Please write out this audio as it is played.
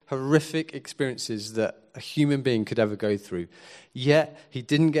horrific experiences that a human being could ever go through. Yet, he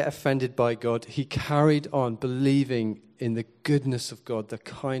didn't get offended by God. He carried on believing in the goodness of God, the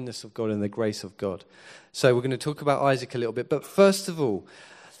kindness of God, and the grace of God. So we're going to talk about Isaac a little bit. But first of all,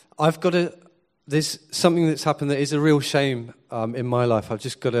 there's something that's happened that is a real shame in my life I've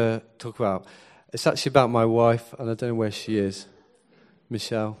just got to talk about. It's actually about my wife, and I don't know where she is.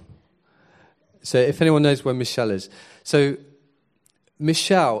 Michelle. So if anyone knows where Michelle is. So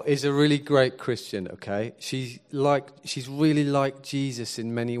Michelle is a really great Christian, okay? She's really like Jesus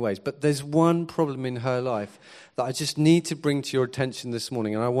in many ways. But there's one problem in her life that I just need to bring to your attention this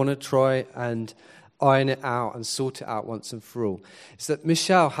morning, and I want to try and iron it out and sort it out once and for all. It's that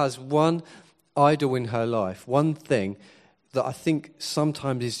Michelle has one idol in her life, one thing that I think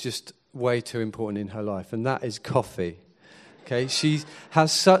sometimes is just way too important in her life, and that is coffee. Okay, she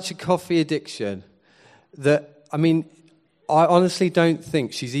has such a coffee addiction that, I honestly don't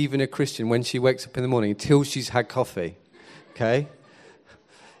think she's even a Christian when she wakes up in the morning until she's had coffee. Okay?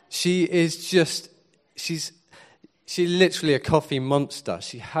 She's literally a coffee monster.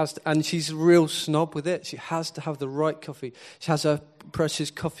 And she's a real snob with it. She has to have the right coffee. She has a precious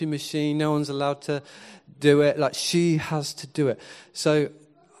coffee machine. No one's allowed to do it. Like, she has to do it. So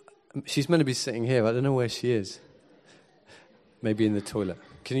she's meant to be sitting here. I don't know where she is. Maybe in the toilet.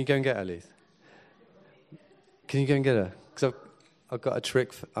 Can you go and get her, Leith? Can you go and get her? Because I've got a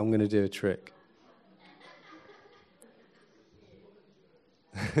trick. I'm going to do a trick.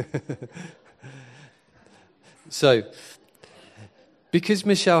 So, because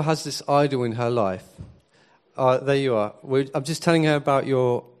Michelle has this idol in her life, there you are. I'm just telling her about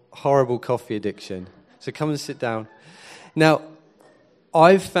your horrible coffee addiction. So come and sit down. Now,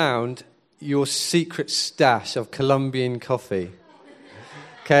 I've found your secret stash of Colombian coffee.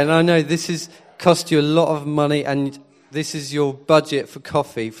 Okay, and I know this has cost you a lot of money, and this is your budget for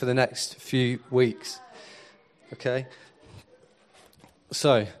coffee for the next few weeks. Okay?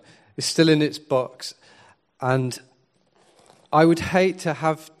 So, it's still in its box, and I would hate to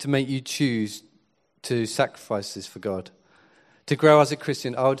have to make you choose to sacrifice this for God. To grow as a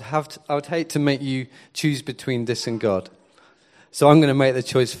Christian, I would hate to make you choose between this and God. So I'm going to make the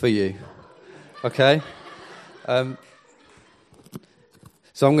choice for you. Okay?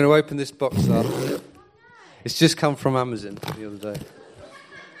 So I'm going to open this box up. It's just come from Amazon the other day.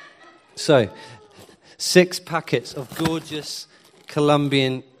 So, 6 packets of gorgeous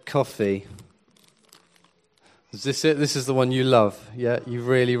Colombian coffee. Is this it? This is the one you love. Yeah, you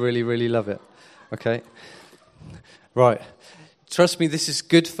really, really, really love it. Okay? Right. Trust me, this is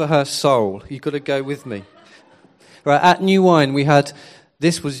good for her soul. You've got to go with me. Right, at New Wine,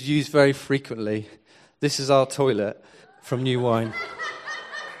 this was used very frequently. This is our toilet from New Wine.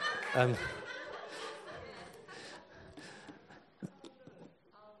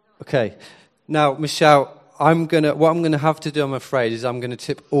 Okay. Now, Michelle, what I'm going to have to do, I'm afraid, is I'm going to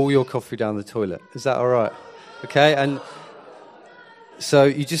tip all your coffee down the toilet. Is that all right? Okay? And so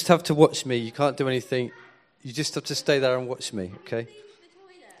you just have to watch me. You can't do anything. You just have to stay there and watch me, okay?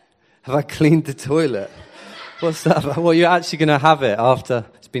 Have I cleaned the toilet? What's that about? Well, you're actually going to have it after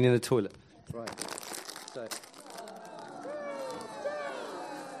it's been in the toilet. Right. So.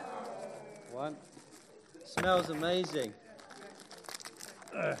 1. Smells amazing.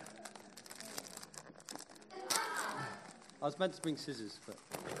 I was meant to bring scissors, but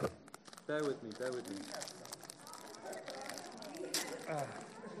bear with me.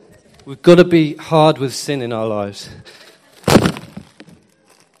 We've got to be hard with sin in our lives.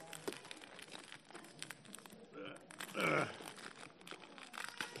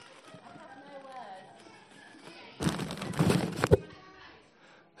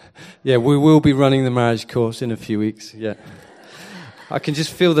 Yeah, we will be running the marriage course in a few weeks, yeah. I can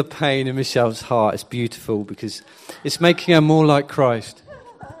just feel the pain in Michelle's heart. It's beautiful because it's making her more like Christ.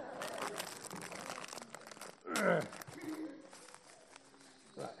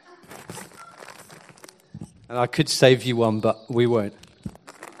 And I could save you one, but we won't.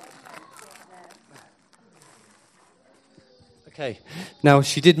 Okay. Now,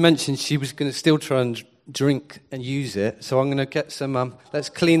 she did mention she was going to still try and drink and use it, so I'm going to get some, let's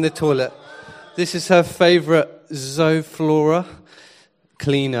clean the toilet. This is her favourite Zoflora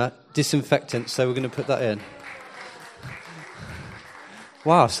cleaner, disinfectant, so we're going to put that in.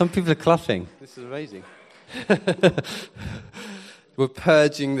 Wow, some people are clapping. This is amazing. We're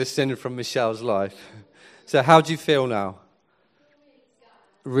purging the sin from Michelle's life. So how do you feel now?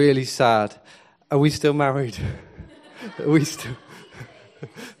 Really sad. Are we still married? Are we still...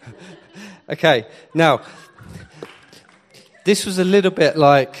 Okay, now, this was a little bit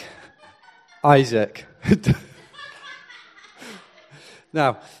like Isaac.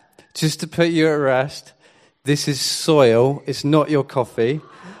 Now, just to put you at rest, this is soil. It's not your coffee.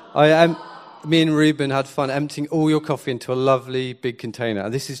 Me and Ruben had fun emptying all your coffee into a lovely big container.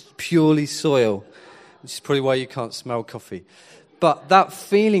 And this is purely soil, which is probably why you can't smell coffee. But that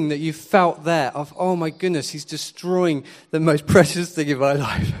feeling that you felt there of, oh my goodness, he's destroying the most precious thing in my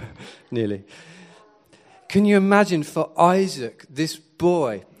life, nearly. Can you imagine for Isaac, this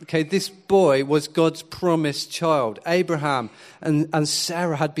boy was God's promised child. Abraham and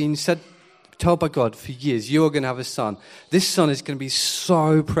Sarah had been told by God for years, you're going to have a son. This son is going to be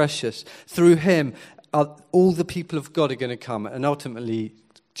so precious. Through him, all the people of God are going to come, and ultimately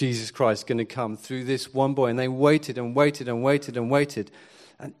Jesus Christ is going to come through this one boy. And they waited and waited and waited and waited.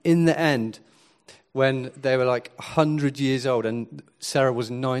 And in the end, when they were like 100 years old, and Sarah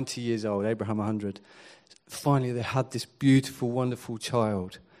was 90 years old, Abraham 100, finally they had this beautiful, wonderful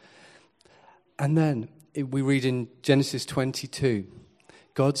child. And then we read in Genesis 22,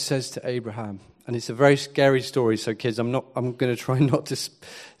 God says to Abraham, and it's a very scary story, so kids, I'm going to try not to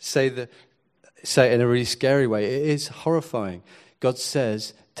say it in a really scary way. It is horrifying. God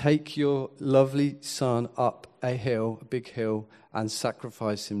says, take your lovely son up a big hill, and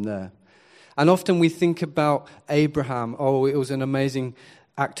sacrifice him there. And often we think about Abraham, oh, it was an amazing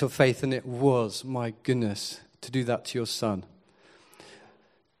act of faith, and it was, my goodness, to do that to your son,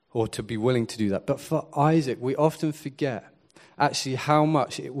 or to be willing to do that. But for Isaac, we often forget actually how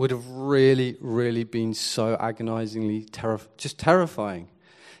much it would have really, really been so agonizingly terrifying.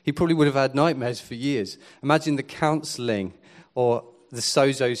 He probably would have had nightmares for years. Imagine the counseling or the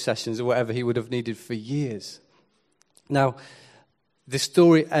sozo sessions or whatever he would have needed for years. Now, the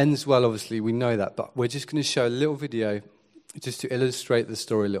story ends well, obviously, we know that, but we're just going to show a little video just to illustrate the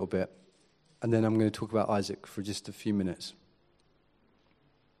story a little bit, and then I'm going to talk about Isaac for just a few minutes.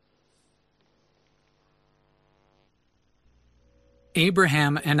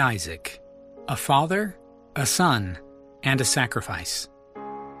 Abraham and Isaac, a father, a son, and a sacrifice.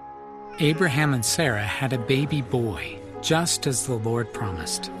 Abraham and Sarah had a baby boy, just as the Lord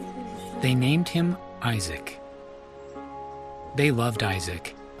promised. They named him Isaac. They loved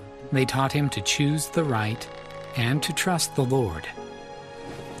Isaac. They taught him to choose the right and to trust the Lord.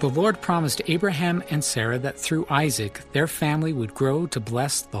 The Lord promised Abraham and Sarah that through Isaac their family would grow to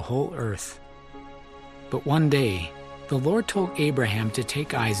bless the whole earth. But one day, the Lord told Abraham to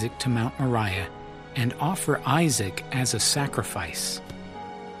take Isaac to Mount Moriah and offer Isaac as a sacrifice.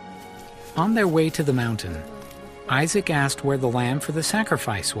 On their way to the mountain, Isaac asked where the lamb for the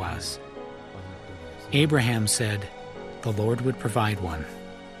sacrifice was. Abraham said the Lord would provide one.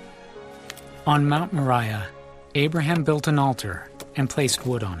 On Mount Moriah, Abraham built an altar and placed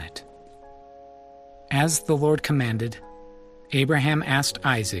wood on it. As the Lord commanded, Abraham asked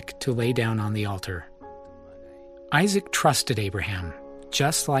Isaac to lay down on the altar. Isaac trusted Abraham,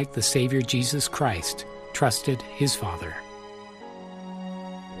 just like the Savior Jesus Christ trusted his father.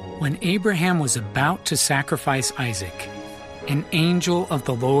 When Abraham was about to sacrifice Isaac, an angel of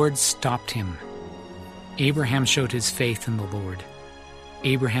the Lord stopped him. Abraham showed his faith in the Lord.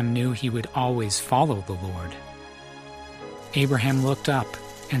 Abraham knew he would always follow the Lord. Abraham looked up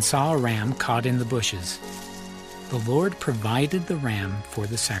and saw a ram caught in the bushes. The Lord provided the ram for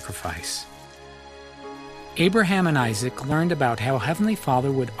the sacrifice. Abraham and Isaac learned about how Heavenly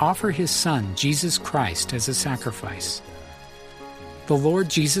Father would offer his Son, Jesus Christ, as a sacrifice. The Lord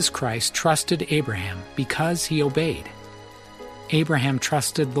Jesus Christ trusted Abraham because he obeyed. Abraham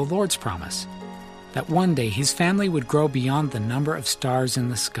trusted the Lord's promise that one day his family would grow beyond the number of stars in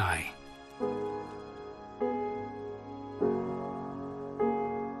the sky.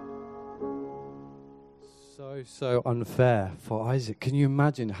 So unfair for Isaac. Can you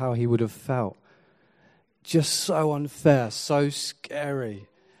imagine how he would have felt? Just so unfair, so scary,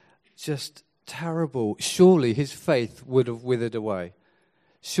 just terrible. Surely his faith would have withered away.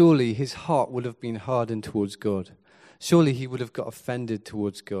 Surely his heart would have been hardened towards God. Surely he would have got offended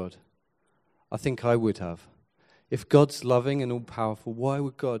towards God. I think I would have. If God's loving and all-powerful, why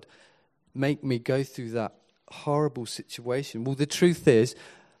would God make me go through that horrible situation? Well, the truth is,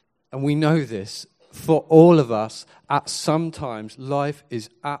 and we know this, for all of us, at some times, life is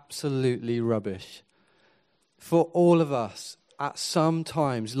absolutely rubbish. For all of us, at some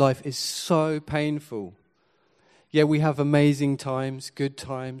times, life is so painful. Yeah, we have amazing times, good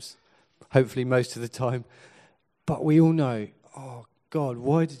times, hopefully most of the time. But we all know, oh, God,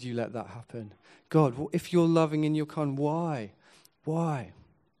 why did you let that happen? God, if you're loving and you're kind, why? Why?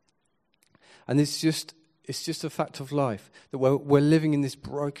 And it's just a fact of life that we're living in this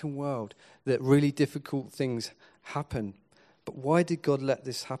broken world, that really difficult things happen. But why did God let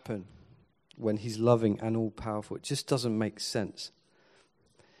this happen when he's loving and all-powerful? It just doesn't make sense.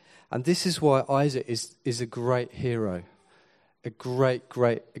 And this is why Isaac is a great hero, a great,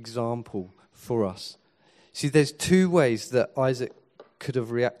 great example for us. See, there's two ways that Isaac could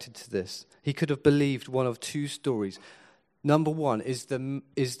have reacted to this. He could have believed one of two stories. Number one is the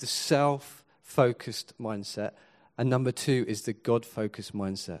self-focused mindset, and number two is the God-focused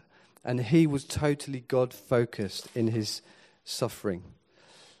mindset. And he was totally God-focused in his suffering.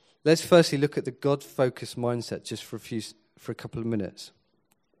 Let's firstly look at the God-focused mindset just for a couple of minutes.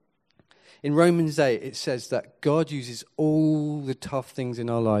 In Romans 8, it says that God uses all the tough things in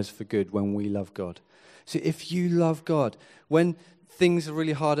our lives for good when we love God. So if you love God, when things are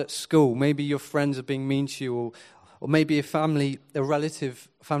really hard at school, maybe your friends are being mean to you, or maybe a family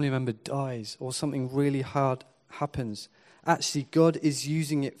member dies, or something really hard happens, actually God is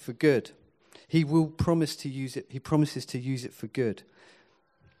using it for good. He will promise to use it. He promises to use it for good.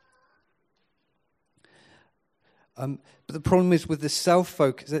 But the problem is with the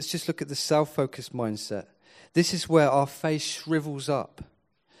self-focus. Let's just look at the self-focused mindset. This is where our face shrivels up.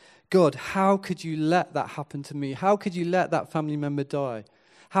 God, how could you let that happen to me? How could you let that family member die?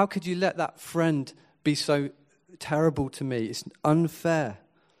 How could you let that friend be so terrible to me? It's unfair.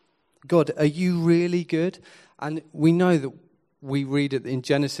 God, are you really good? And we know that we read it in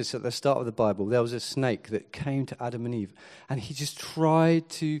Genesis at the start of the Bible. There was a snake that came to Adam and Eve, and he just tried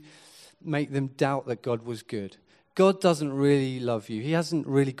to make them doubt that God was good. God doesn't really love you. He hasn't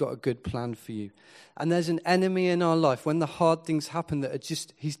really got a good plan for you. And there's an enemy in our life when the hard things happen that are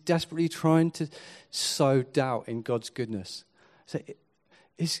just, he's desperately trying to sow doubt in God's goodness. So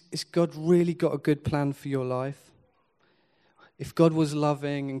is God really got a good plan for your life? If God was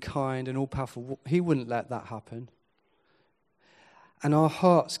loving and kind and all-powerful, he wouldn't let that happen. And our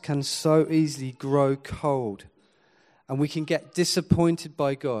hearts can so easily grow cold, and we can get disappointed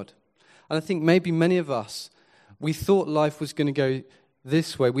by God. And I think maybe many of us, we thought life was going to go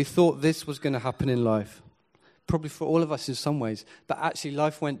this way. We thought this was going to happen in life. Probably for all of us in some ways. But actually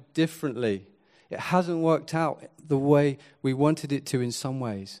life went differently. It hasn't worked out the way we wanted it to in some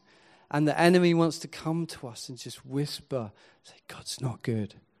ways. And the enemy wants to come to us and just whisper, say, God's not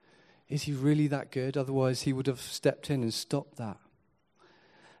good. Is he really that good? Otherwise he would have stepped in and stopped that.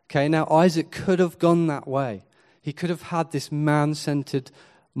 Okay, now Isaac could have gone that way. He could have had this man-centered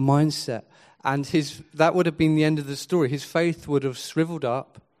mindset. And that would have been the end of the story. His faith would have shriveled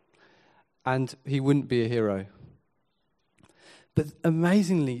up, and he wouldn't be a hero. But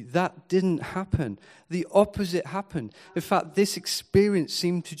amazingly, that didn't happen. The opposite happened. In fact, this experience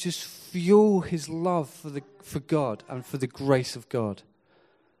seemed to just fuel his love for God and for the grace of God.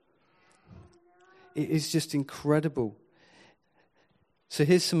 It is just incredible. So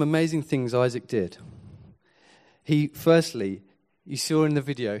here's some amazing things Isaac did. Firstly, you saw in the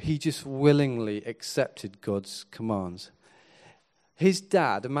video, he just willingly accepted God's commands. His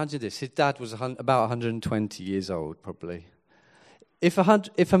dad, imagine this, his dad was about 120 years old, probably. If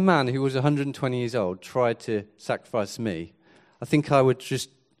a man who was 120 years old tried to sacrifice me, I think I would just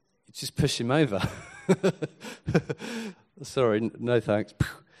push him over. Sorry, no thanks.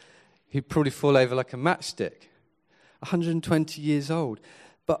 He'd probably fall over like a matchstick. 120 years old.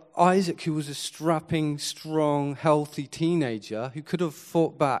 But Isaac, who was a strapping, strong, healthy teenager who could have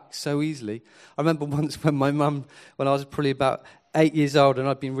fought back so easily. I remember once when my mum, when I was probably about 8 years old and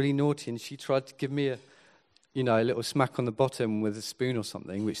I'd been really naughty, and she tried to give me a little smack on the bottom with a spoon or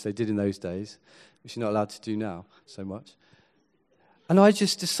something, which they did in those days, which you're not allowed to do now so much. And I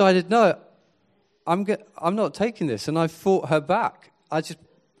just decided, no, I'm not taking this, and I fought her back. I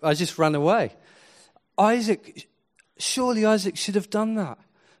just ran away. Surely Isaac should have done that.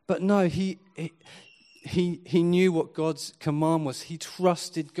 But no, he knew what God's command was. He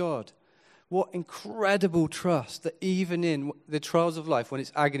trusted God. What incredible trust that even in the trials of life, when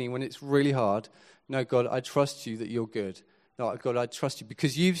it's agony, when it's really hard, no, God, I trust you that you're good. No, God, I trust you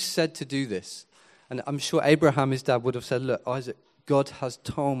because you've said to do this. And I'm sure Abraham, his dad, would have said, look, Isaac, God has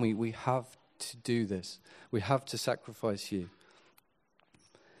told me we have to do this. We have to sacrifice you.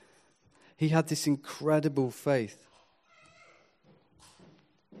 He had this incredible faith.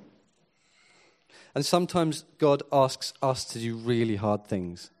 And sometimes God asks us to do really hard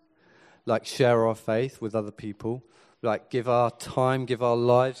things, like share our faith with other people, like give our time, give our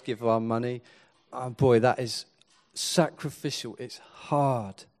lives, give our money. Oh boy, that is sacrificial. It's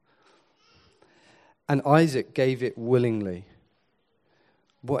hard. And Isaac gave it willingly.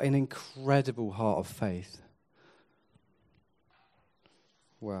 What an incredible heart of faith.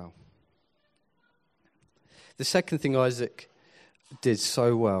 Wow. The second thing Isaac did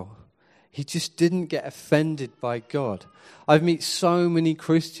so well, he just didn't get offended by God. I've met so many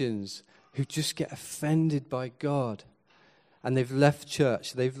Christians who just get offended by God. and they've left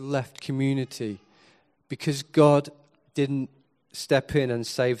church, they've left community because God didn't step in and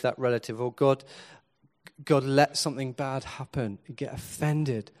save that relative, or God let something bad happen. You get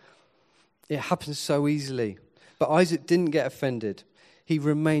offended. It happens so easily. But Isaac didn't get offended. He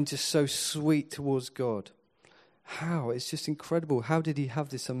remained just so sweet towards God. How? It's just incredible. How did he have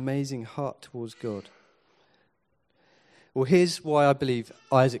this amazing heart towards God? Well, here's why I believe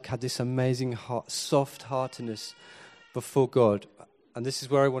Isaac had this amazing heart, soft-heartedness before God. And this is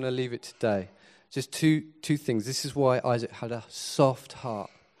where I want to leave it today. Just two things. This is why Isaac had a soft heart.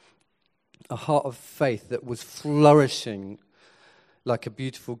 A heart of faith that was flourishing like a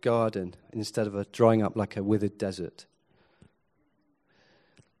beautiful garden instead of drying up like a withered desert.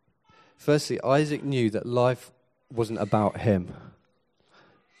 Firstly, Isaac knew that life wasn't about him.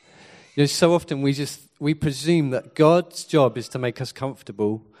 You know, so often we presume that God's job is to make us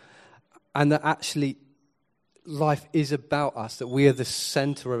comfortable, and that actually life is about us, that we are the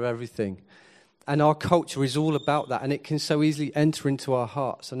center of everything. And our culture is all about that, and it can so easily enter into our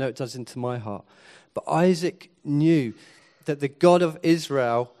hearts. I know it does into my heart. But Isaac knew that the God of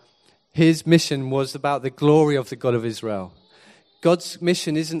Israel, his mission was about the glory of the God of Israel. God's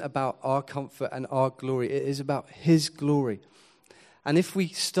mission isn't about our comfort and our glory. It is about his glory. And if we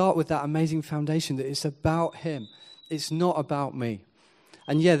start with that amazing foundation that it's about him, it's not about me.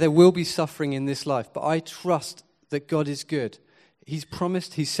 And yeah, there will be suffering in this life, but I trust that God is good. He's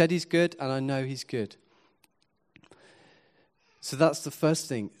promised, he said he's good, and I know he's good. So that's the first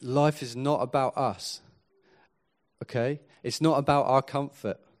thing. Life is not about us. Okay? It's not about our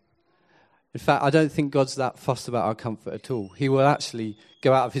comfort. In fact, I don't think God's that fussed about our comfort at all. He will actually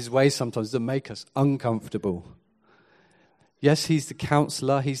go out of his way sometimes to make us uncomfortable. Yes, he's the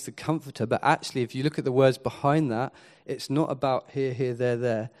counselor, he's the comforter, but actually if you look at the words behind that, it's not about here,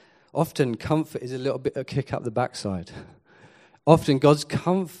 there. Often comfort is a little bit of a kick up the backside. Often God's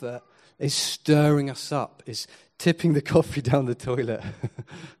comfort is stirring us up, is tipping the coffee down the toilet.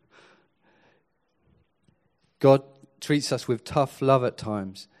 God treats us with tough love at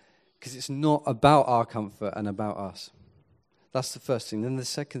times because it's not about our comfort and about us. That's the first thing. Then the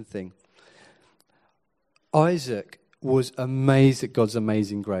second thing, Isaac was amazed at God's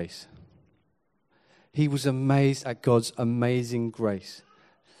amazing grace. He was amazed at God's amazing grace.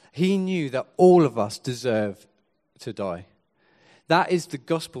 He knew that all of us deserve to die. That is the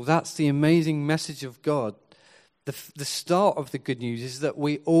gospel. That's the amazing message of God. The start of the good news is that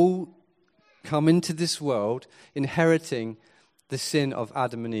we all come into this world inheriting the sin of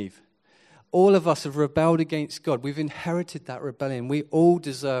Adam and Eve. All of us have rebelled against God. We've inherited that rebellion. We all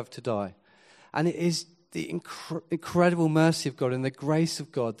deserve to die. And it is the incredible mercy of God and the grace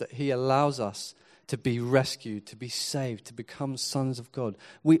of God that he allows us to be rescued, to be saved, to become sons of God.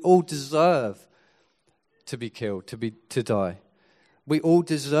 We all deserve to be killed, to die. We all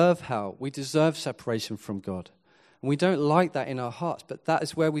deserve hell. We deserve separation from God. And we don't like that in our hearts, but that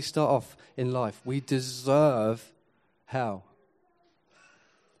is where we start off in life. We deserve hell.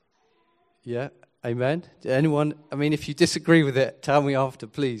 Yeah, amen? Anyone, if you disagree with it, tell me after,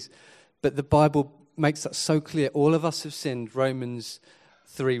 please. But the Bible makes that so clear. All of us have sinned. Romans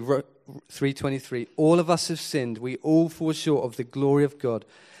 3:23. All of us have sinned. We all fall short of the glory of God.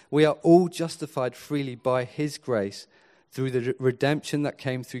 We are all justified freely by his grace through the redemption that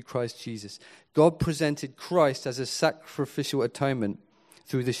came through Christ Jesus. God presented Christ as a sacrificial atonement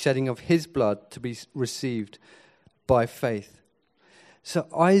through the shedding of his blood to be received by faith. So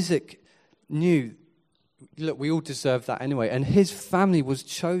Isaac knew, look, we all deserve that anyway. And his family was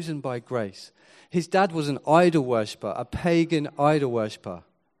chosen by grace. His dad was an idol worshiper, a pagan idol worshiper,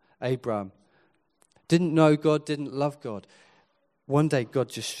 Abraham. Didn't know God, didn't love God. One day God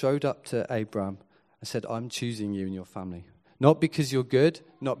just showed up to Abraham and said, I'm choosing you and your family. Not because you're good,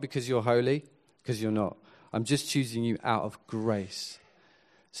 not because you're holy, because you're not. I'm just choosing you out of grace.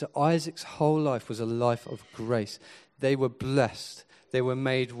 So Isaac's whole life was a life of grace. They were blessed. They were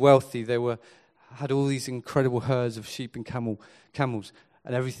made wealthy. They had all these incredible herds of sheep and camels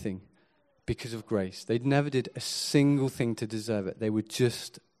and everything because of grace. They never did a single thing to deserve it. They were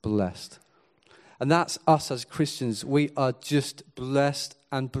just blessed. And that's us as Christians. We are just blessed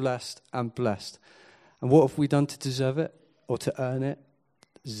and blessed and blessed. And what have we done to deserve it or to earn it?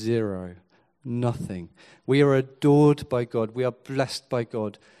 Zero. Nothing. We are adored by God. We are blessed by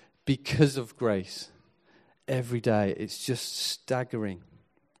God because of grace. Every day. It's just staggering.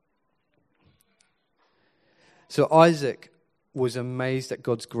 So Isaac was amazed at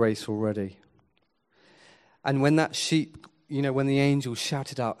God's grace already. And when that sheep, when the angel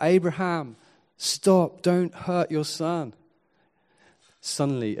shouted out, Abraham, stop, don't hurt your son.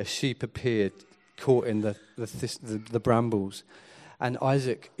 Suddenly a sheep appeared caught in the brambles. And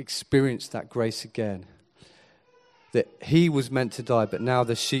Isaac experienced that grace again. That he was meant to die, but now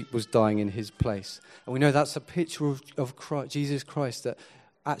the sheep was dying in his place. And we know that's a picture of Christ, Jesus Christ, that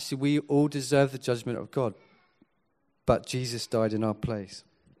actually we all deserve the judgment of God, but Jesus died in our place.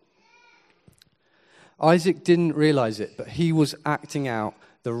 Isaac didn't realize it, but he was acting out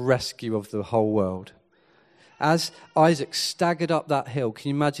the rescue of the whole world. As Isaac staggered up that hill, can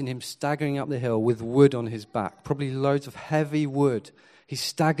you imagine him staggering up the hill with wood on his back, probably loads of heavy wood. He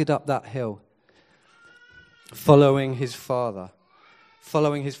staggered up that hill, following his father,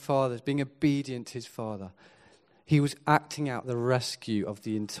 being obedient to his father. He was acting out the rescue of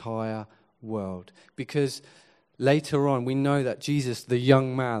the entire world. Because later on, we know that Jesus, the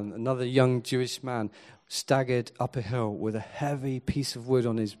young man, another young Jewish man, staggered up a hill with a heavy piece of wood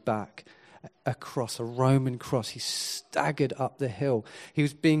on his back, a cross, a Roman cross. He staggered up the hill. He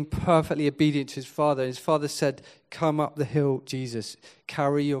was being perfectly obedient to his father. His father said, "Come up the hill, Jesus,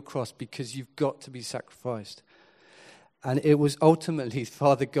 carry your cross because you've got to be sacrificed." And it was ultimately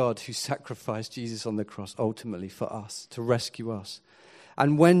Father God who sacrificed Jesus on the cross, ultimately for us, to rescue us.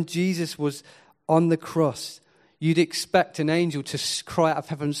 And when Jesus was on the cross, you'd expect an angel to cry out of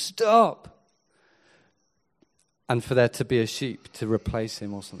heaven, "Stop!" and for there to be a sheep to replace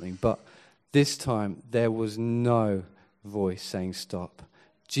him or something. But this time, there was no voice saying stop.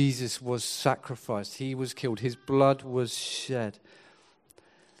 Jesus was sacrificed. He was killed. His blood was shed.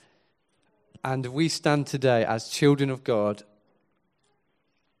 And we stand today as children of God.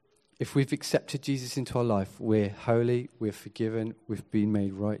 If we've accepted Jesus into our life, we're holy, we're forgiven, we've been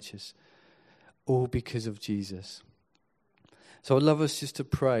made righteous. All because of Jesus. So I'd love us just to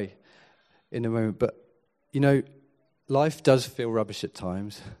pray in a moment. But, life does feel rubbish at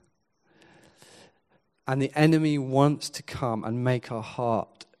times. And the enemy wants to come and make our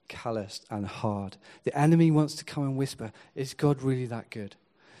heart calloused and hard. The enemy wants to come and whisper, "Is God really that good?"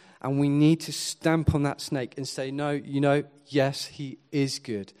 And we need to stamp on that snake and say, no, yes, he is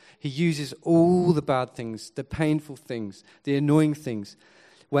good. He uses all the bad things, the painful things, the annoying things.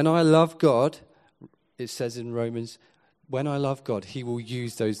 When I love God, it says in Romans, when I love God, he will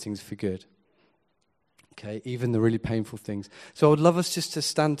use those things for good. Okay, even the really painful things. So I would love us just to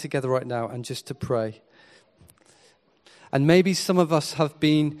stand together right now and just to pray. And maybe some of us have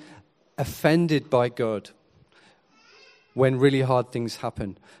been offended by God when really hard things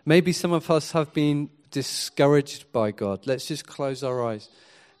happen. Maybe some of us have been discouraged by God. Let's just close our eyes.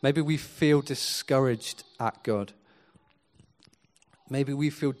 Maybe we feel discouraged at God. Maybe we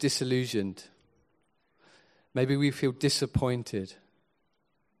feel disillusioned. Maybe we feel disappointed.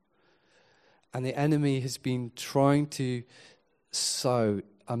 And the enemy has been trying to sow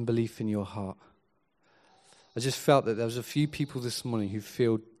unbelief in your heart. I just felt that there was a few people this morning who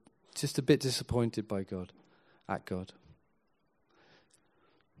feel just a bit disappointed by God, at God.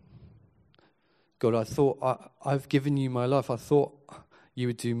 God, I thought I've given you my life. I thought you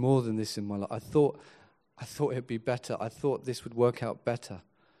would do more than this in my life. I thought it'd be better. I thought this would work out better.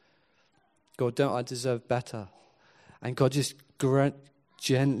 God, don't I deserve better? And God just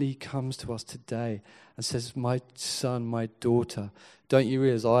gently comes to us today and says, "My son, my daughter, don't you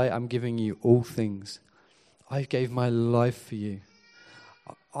realize I am giving you all things? I gave my life for you.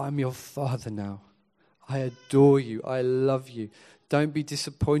 I'm your father now. I adore you. I love you. Don't be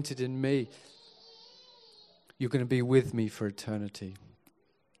disappointed in me. You're going to be with me for eternity."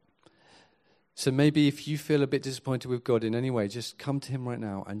 So maybe if you feel a bit disappointed with God in any way, just come to him right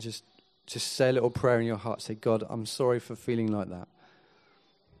now and just say a little prayer in your heart. Say, "God, I'm sorry for feeling like that.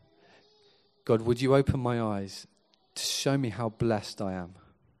 God, would you open my eyes to show me how blessed I am?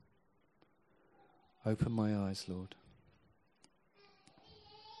 Open my eyes, Lord."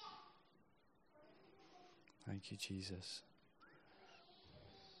 Thank you, Jesus.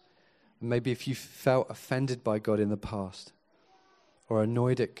 And maybe if you felt offended by God in the past or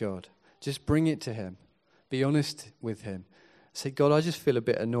annoyed at God, just bring it to him. Be honest with him. Say, "God, I just feel a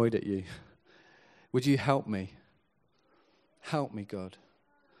bit annoyed at you. Would you help me? Help me, God.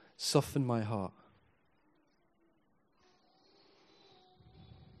 Soften my heart."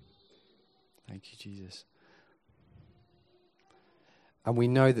 Thank you, Jesus. And we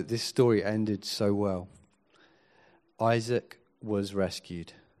know that this story ended so well. Isaac was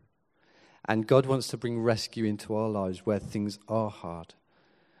rescued. And God wants to bring rescue into our lives where things are hard,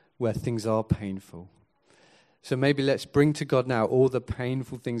 where things are painful. So maybe let's bring to God now all the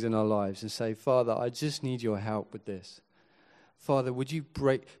painful things in our lives and say, "Father, I just need your help with this. Father, would you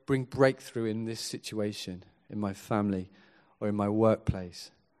bring breakthrough in this situation, in my family or in my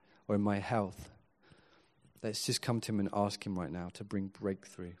workplace or in my health?" Let's just come to him and ask him right now to bring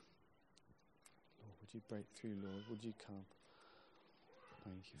breakthrough. Would you break through, Lord? Would you come?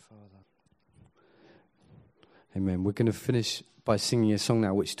 Thank you, Father. Amen. We're going to finish by singing a song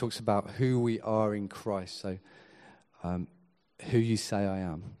now which talks about who we are in Christ. So, who you say I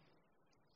am.